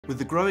With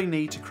the growing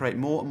need to create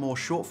more and more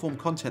short-form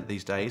content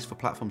these days for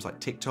platforms like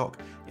TikTok,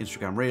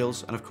 Instagram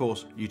Reels, and of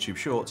course YouTube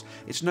Shorts,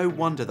 it's no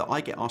wonder that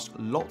I get asked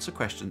lots of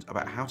questions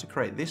about how to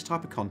create this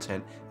type of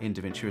content in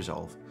DaVinci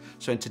Resolve.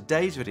 So in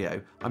today's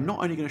video, I'm not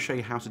only going to show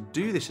you how to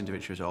do this in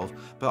DaVinci Resolve,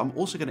 but I'm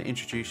also going to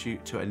introduce you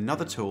to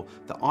another tool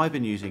that I've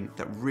been using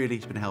that really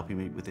has been helping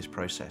me with this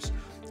process.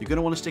 You're going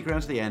to want to stick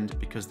around to the end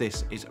because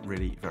this is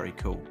really very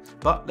cool.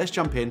 But let's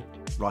jump in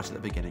right at the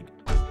beginning.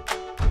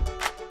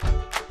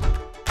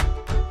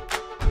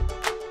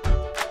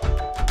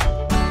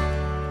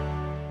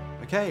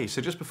 Okay,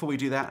 so just before we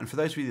do that, and for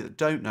those of you that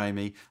don't know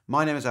me,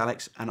 my name is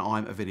Alex and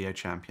I'm a video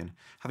champion.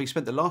 Having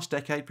spent the last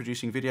decade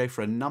producing video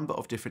for a number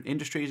of different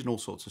industries and all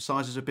sorts of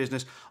sizes of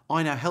business,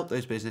 I now help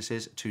those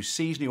businesses to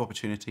seize new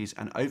opportunities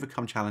and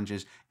overcome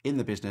challenges in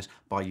the business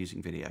by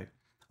using video.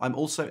 I'm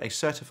also a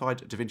certified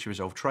DaVinci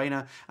Resolve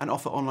trainer and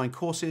offer online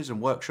courses and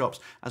workshops,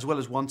 as well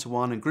as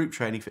one-to-one and group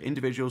training for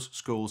individuals,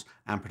 schools,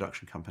 and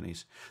production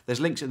companies.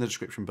 There's links in the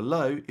description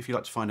below if you'd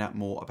like to find out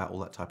more about all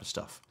that type of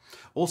stuff.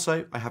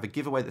 Also, I have a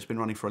giveaway that's been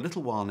running for a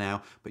little while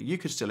now, but you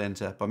can still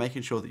enter by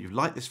making sure that you've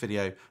liked this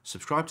video,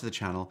 subscribed to the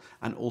channel,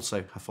 and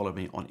also have followed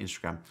me on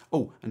Instagram.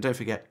 Oh, and don't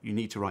forget, you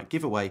need to write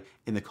giveaway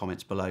in the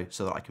comments below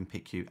so that I can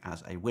pick you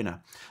as a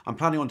winner. I'm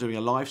planning on doing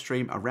a live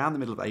stream around the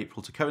middle of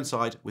April to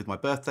coincide with my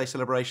birthday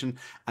celebration,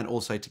 and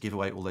also to give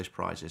away all those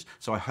prizes.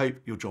 So I hope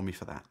you'll join me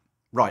for that.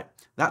 Right,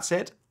 that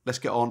said, let's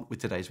get on with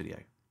today's video.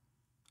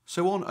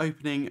 So on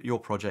opening your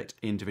project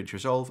in DaVinci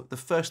Resolve, the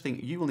first thing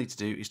you will need to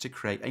do is to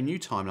create a new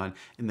timeline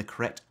in the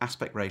correct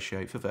aspect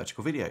ratio for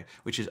vertical video,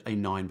 which is a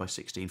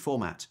 9:16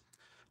 format.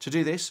 To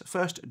do this,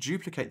 first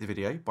duplicate the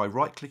video by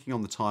right-clicking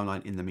on the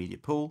timeline in the media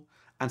pool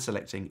and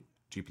selecting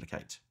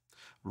Duplicate.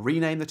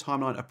 Rename the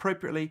timeline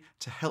appropriately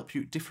to help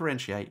you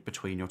differentiate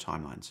between your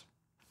timelines.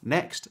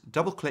 Next,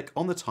 double-click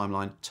on the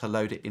timeline to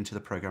load it into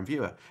the program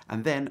viewer,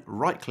 and then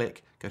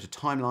right-click, go to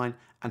Timeline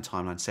and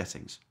Timeline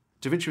Settings.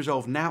 DaVinci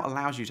Resolve now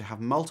allows you to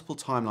have multiple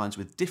timelines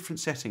with different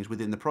settings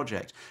within the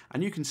project,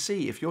 and you can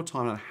see if your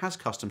timeline has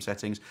custom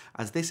settings,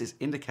 as this is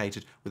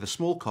indicated with a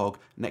small cog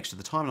next to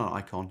the timeline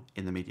icon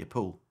in the media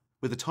pool.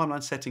 With the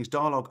Timeline Settings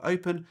dialog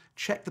open,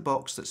 check the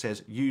box that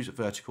says Use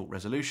Vertical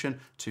Resolution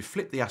to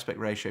flip the aspect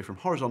ratio from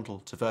horizontal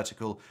to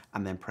vertical,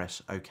 and then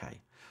press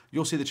OK.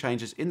 You'll see the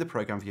changes in the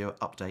program viewer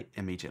update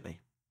immediately.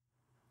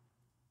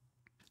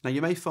 Now you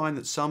may find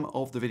that some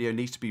of the video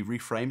needs to be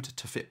reframed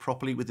to fit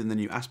properly within the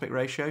new aspect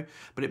ratio,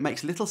 but it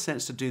makes little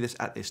sense to do this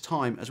at this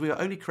time as we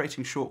are only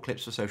creating short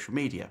clips for social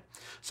media.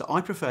 So I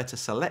prefer to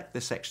select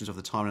the sections of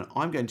the timeline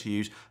I'm going to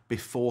use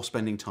before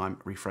spending time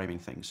reframing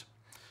things.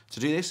 To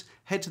do this,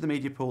 head to the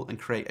media pool and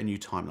create a new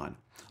timeline.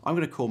 I'm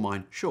going to call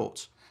mine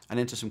Shorts and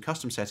enter some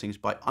custom settings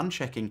by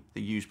unchecking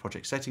the Use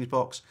Project Settings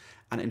box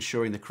and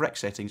ensuring the correct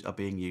settings are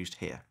being used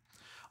here.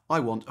 I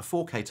want a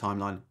 4K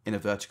timeline in a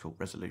vertical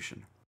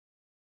resolution.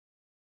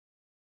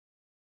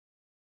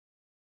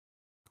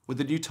 With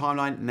the new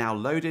timeline now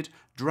loaded,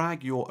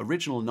 drag your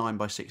original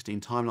 9:16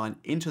 timeline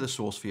into the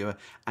source viewer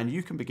and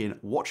you can begin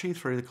watching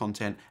through the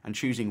content and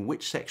choosing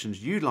which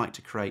sections you'd like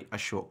to create as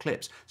short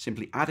clips,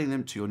 simply adding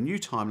them to your new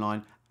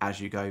timeline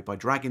as you go by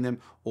dragging them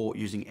or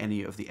using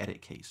any of the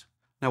edit keys.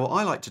 Now what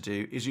I like to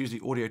do is use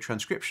the audio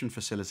transcription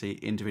facility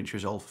in DaVinci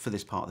Resolve for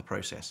this part of the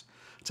process.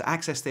 To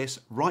access this,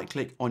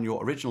 right-click on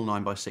your original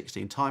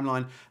 9:16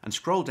 timeline and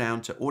scroll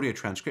down to Audio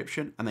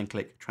Transcription and then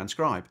click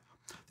Transcribe.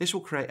 This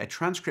will create a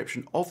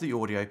transcription of the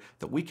audio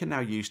that we can now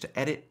use to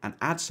edit and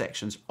add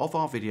sections of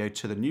our video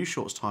to the new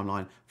Shorts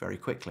timeline very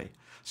quickly.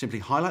 Simply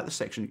highlight the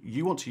section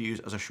you want to use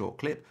as a short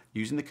clip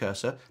using the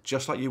cursor,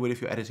 just like you would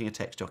if you're editing a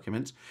text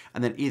document,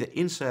 and then either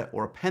insert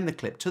or append the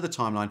clip to the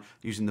timeline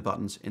using the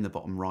buttons in the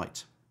bottom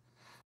right.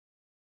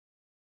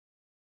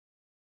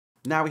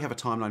 Now we have a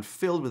timeline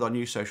filled with our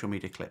new social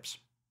media clips.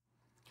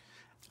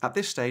 At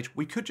this stage,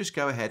 we could just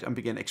go ahead and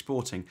begin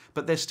exporting,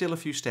 but there's still a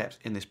few steps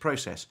in this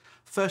process.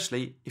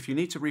 Firstly, if you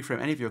need to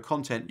reframe any of your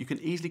content, you can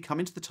easily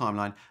come into the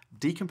timeline,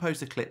 decompose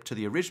the clip to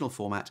the original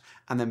format,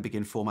 and then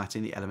begin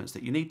formatting the elements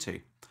that you need to.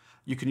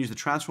 You can use the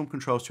transform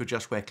controls to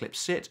adjust where clips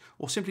sit,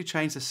 or simply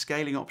change the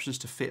scaling options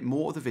to fit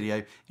more of the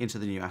video into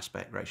the new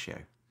aspect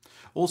ratio.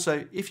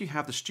 Also, if you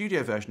have the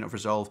studio version of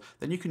Resolve,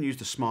 then you can use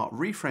the smart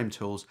reframe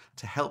tools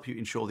to help you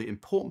ensure the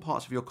important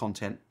parts of your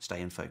content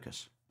stay in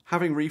focus.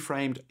 Having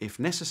reframed, if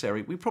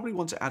necessary, we probably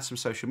want to add some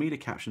social media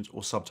captions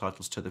or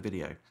subtitles to the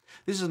video.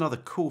 This is another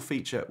cool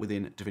feature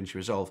within DaVinci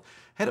Resolve.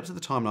 Head up to the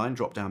timeline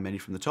drop-down menu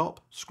from the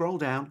top, scroll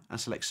down and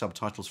select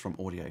Subtitles from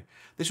Audio.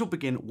 This will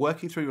begin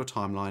working through your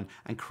timeline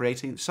and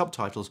creating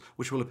subtitles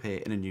which will appear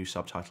in a new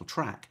subtitle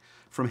track.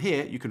 From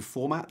here, you can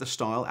format the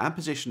style and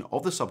position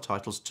of the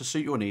subtitles to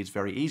suit your needs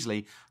very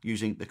easily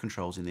using the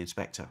controls in the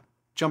inspector.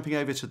 Jumping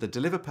over to the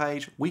Deliver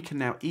page, we can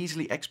now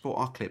easily export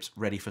our clips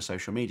ready for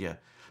social media.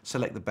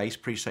 Select the base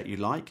preset you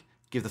like,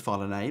 give the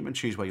file a name and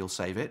choose where you'll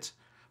save it.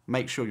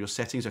 Make sure your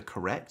settings are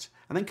correct,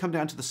 and then come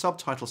down to the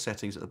subtitle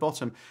settings at the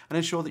bottom and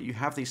ensure that you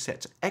have these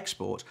set to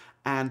export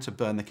and to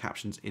burn the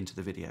captions into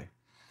the video.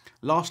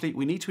 Lastly,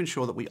 we need to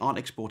ensure that we aren't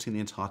exporting the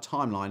entire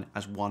timeline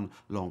as one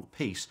long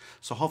piece.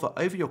 So hover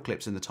over your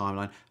clips in the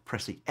timeline,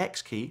 press the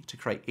X key to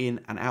create in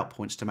and out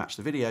points to match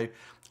the video,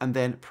 and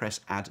then press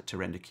Add to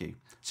Render Queue.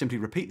 Simply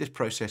repeat this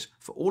process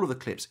for all of the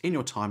clips in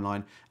your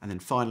timeline, and then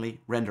finally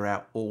render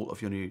out all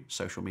of your new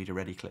social media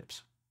ready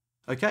clips.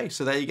 Okay,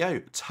 so there you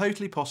go.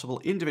 Totally possible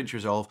in DaVinci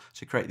Resolve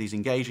to create these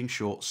engaging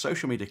short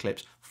social media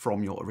clips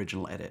from your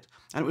original edit.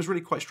 And it was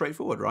really quite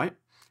straightforward, right?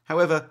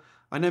 However,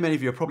 I know many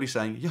of you are probably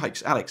saying,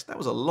 yikes, Alex, that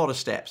was a lot of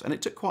steps and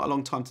it took quite a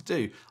long time to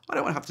do. I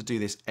don't want to have to do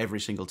this every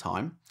single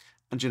time.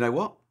 And do you know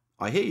what?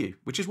 I hear you,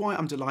 which is why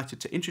I'm delighted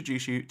to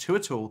introduce you to a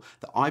tool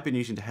that I've been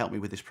using to help me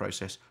with this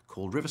process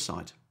called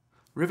Riverside.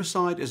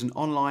 Riverside is an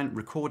online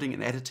recording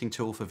and editing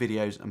tool for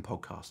videos and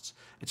podcasts.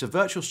 It's a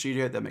virtual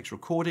studio that makes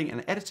recording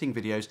and editing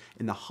videos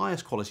in the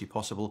highest quality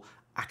possible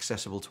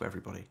accessible to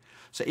everybody.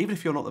 So even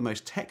if you're not the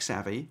most tech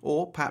savvy,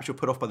 or perhaps you're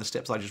put off by the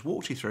steps I just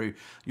walked you through,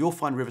 you'll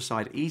find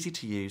Riverside easy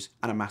to use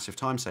and a massive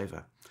time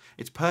saver.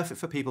 It's perfect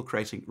for people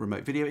creating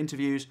remote video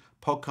interviews,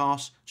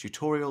 podcasts,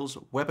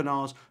 tutorials,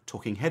 webinars,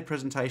 talking head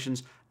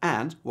presentations,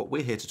 and what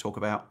we're here to talk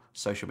about,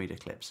 social media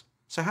clips.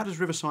 So how does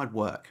Riverside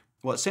work?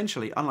 Well,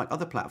 essentially, unlike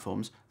other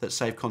platforms that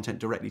save content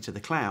directly to the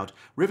cloud,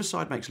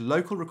 Riverside makes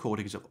local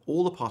recordings of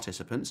all the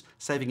participants,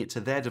 saving it to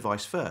their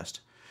device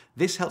first.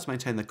 This helps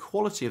maintain the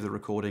quality of the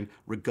recording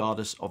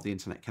regardless of the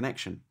internet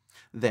connection.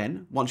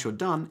 Then, once you're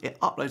done, it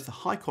uploads the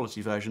high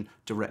quality version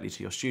directly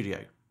to your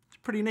studio. It's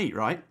pretty neat,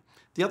 right?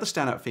 The other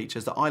standout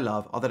features that I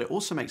love are that it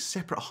also makes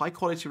separate high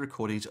quality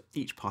recordings of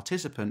each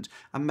participant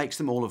and makes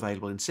them all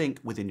available in sync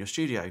within your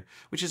studio,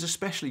 which is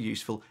especially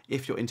useful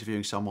if you're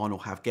interviewing someone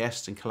or have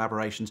guests and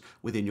collaborations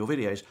within your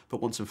videos,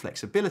 but want some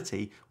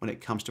flexibility when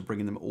it comes to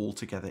bringing them all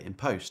together in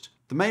post.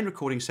 The main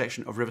recording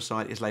section of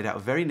Riverside is laid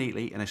out very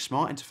neatly in a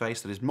smart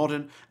interface that is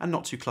modern and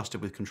not too clustered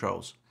with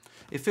controls.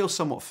 It feels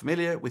somewhat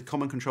familiar with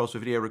common controls for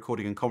video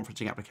recording and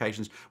conferencing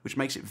applications, which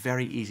makes it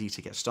very easy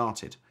to get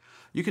started.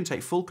 You can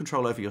take full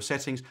control over your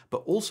settings,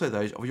 but also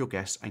those of your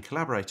guests and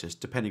collaborators,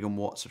 depending on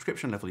what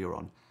subscription level you're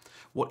on.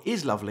 What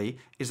is lovely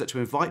is that to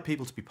invite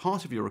people to be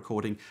part of your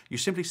recording, you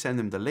simply send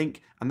them the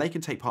link and they can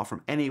take part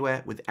from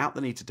anywhere without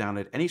the need to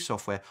download any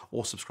software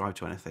or subscribe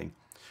to anything.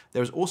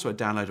 There is also a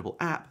downloadable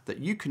app that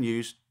you can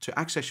use to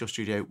access your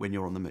studio when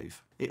you're on the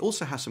move. It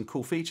also has some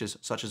cool features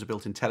such as a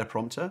built-in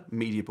teleprompter,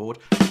 media board,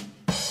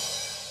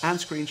 and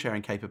screen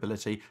sharing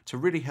capability to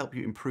really help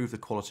you improve the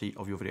quality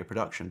of your video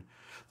production.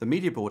 The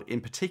media board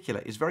in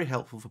particular is very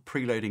helpful for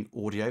preloading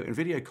audio and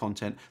video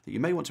content that you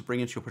may want to bring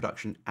into your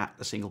production at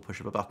a single push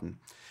of a button.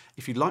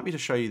 If you'd like me to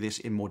show you this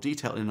in more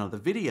detail in another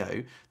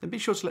video, then be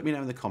sure to let me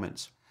know in the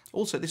comments.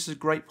 Also, this is a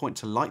great point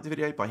to like the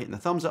video by hitting the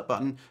thumbs up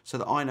button so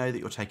that I know that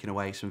you're taking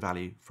away some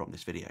value from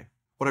this video.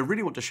 What I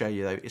really want to show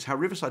you though is how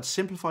Riverside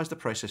simplifies the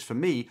process for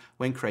me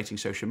when creating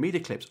social media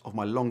clips of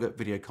my longer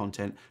video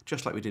content,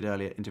 just like we did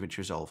earlier in DaVinci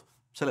Resolve.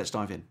 So let's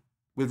dive in.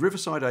 With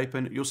Riverside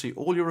open, you'll see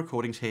all your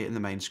recordings here in the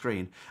main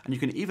screen, and you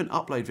can even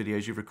upload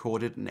videos you've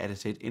recorded and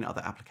edited in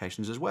other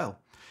applications as well.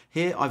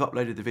 Here I've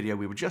uploaded the video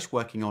we were just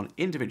working on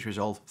in DaVinci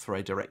Resolve for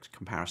a direct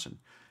comparison.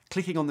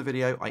 Clicking on the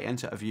video, I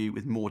enter a view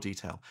with more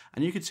detail,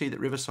 and you can see that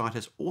Riverside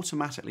has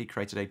automatically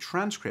created a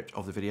transcript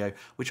of the video,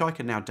 which I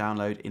can now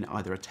download in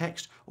either a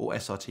text or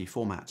SRT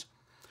format.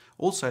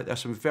 Also, there are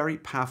some very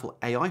powerful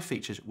AI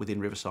features within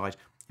Riverside,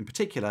 in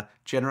particular,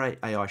 Generate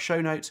AI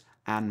Show Notes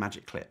and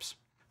Magic Clips.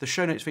 The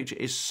show notes feature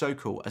is so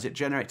cool as it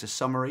generates a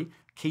summary,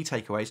 key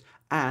takeaways,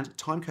 and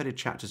time-coded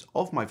chapters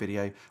of my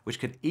video, which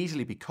can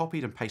easily be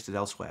copied and pasted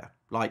elsewhere,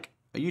 like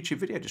a YouTube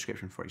video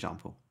description, for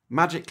example.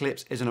 Magic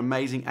Clips is an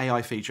amazing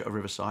AI feature of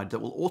Riverside that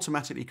will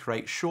automatically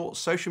create short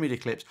social media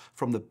clips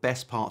from the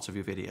best parts of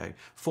your video,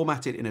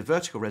 formatted in a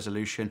vertical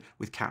resolution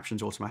with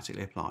captions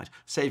automatically applied,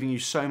 saving you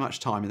so much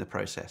time in the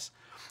process.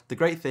 The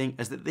great thing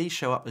is that these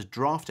show up as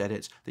draft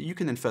edits that you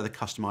can then further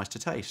customize to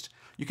taste.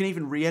 You can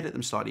even re-edit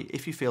them slightly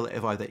if you feel that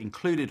have either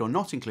included or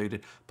not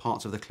included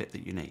parts of the clip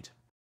that you need.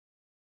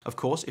 Of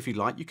course, if you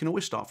like, you can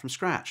always start from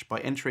scratch by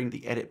entering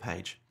the edit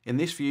page. In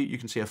this view, you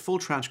can see a full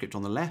transcript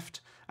on the left,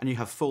 and you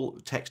have full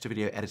text to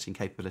video editing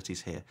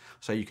capabilities here.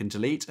 So you can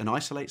delete and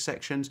isolate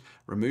sections,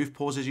 remove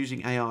pauses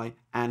using AI,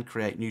 and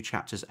create new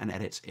chapters and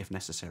edits if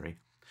necessary.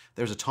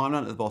 There is a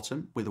timeline at the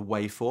bottom with a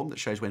waveform that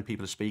shows when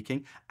people are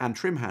speaking, and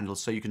trim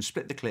handles so you can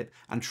split the clip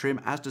and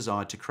trim as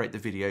desired to create the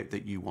video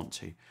that you want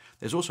to.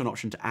 There's also an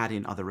option to add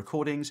in other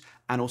recordings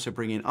and also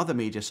bring in other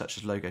media such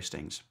as logo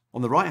stings.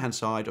 On the right hand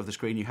side of the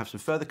screen you have some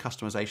further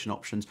customization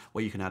options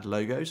where you can add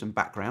logos and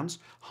backgrounds,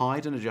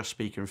 hide and adjust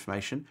speaker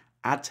information,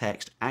 add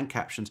text and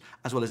captions,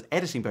 as well as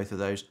editing both of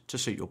those to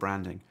suit your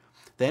branding.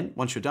 Then,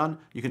 once you're done,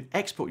 you can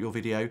export your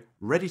video,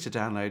 ready to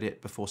download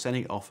it before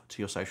sending it off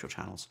to your social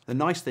channels. The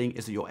nice thing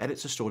is that your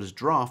edits are stored as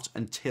drafts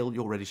until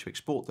you're ready to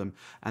export them,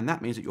 and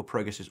that means that your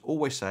progress is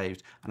always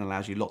saved and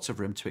allows you lots of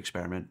room to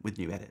experiment with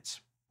new edits.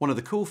 One of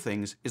the cool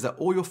things is that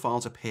all your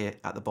files appear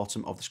at the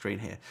bottom of the screen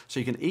here, so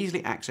you can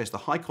easily access the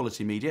high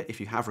quality media if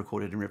you have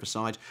recorded in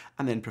Riverside,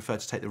 and then prefer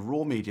to take the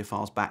raw media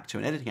files back to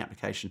an editing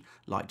application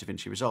like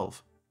DaVinci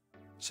Resolve.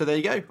 So there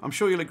you go. I'm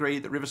sure you'll agree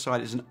that Riverside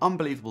is an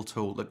unbelievable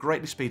tool that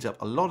greatly speeds up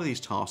a lot of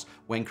these tasks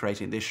when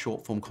creating this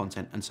short form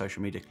content and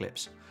social media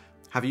clips.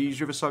 Have you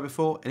used Riverside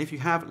before? And if you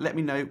have, let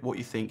me know what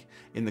you think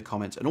in the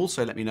comments, and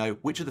also let me know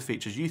which of the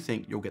features you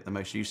think you'll get the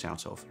most use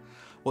out of.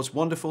 What's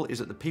wonderful is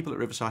that the people at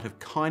Riverside have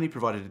kindly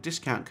provided a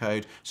discount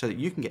code so that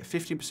you can get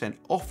 15%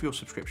 off your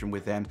subscription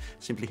with them.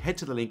 Simply head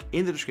to the link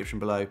in the description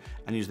below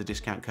and use the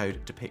discount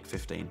code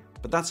DePick15.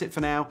 But that's it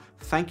for now.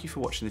 Thank you for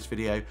watching this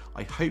video.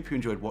 I hope you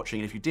enjoyed watching,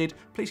 and if you did,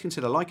 please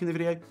consider liking the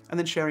video and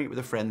then sharing it with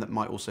a friend that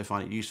might also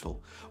find it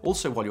useful.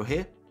 Also, while you're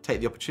here, take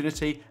the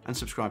opportunity and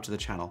subscribe to the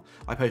channel.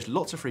 I post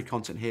lots of free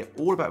content here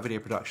all about video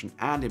production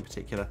and in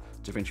particular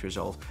DaVinci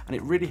Resolve, and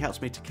it really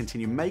helps me to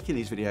continue making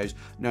these videos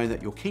knowing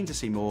that you're keen to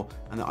see more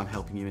and that I'm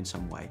helping you in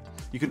some way.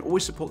 You can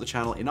always support the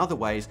channel in other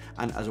ways,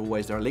 and as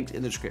always there are links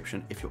in the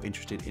description if you're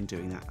interested in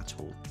doing that at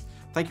all.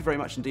 Thank you very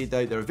much indeed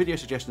though. There are video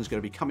suggestions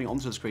going to be coming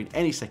onto the screen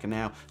any second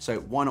now, so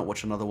why not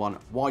watch another one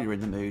while you're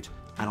in the mood,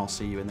 and I'll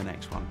see you in the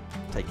next one.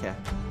 Take care.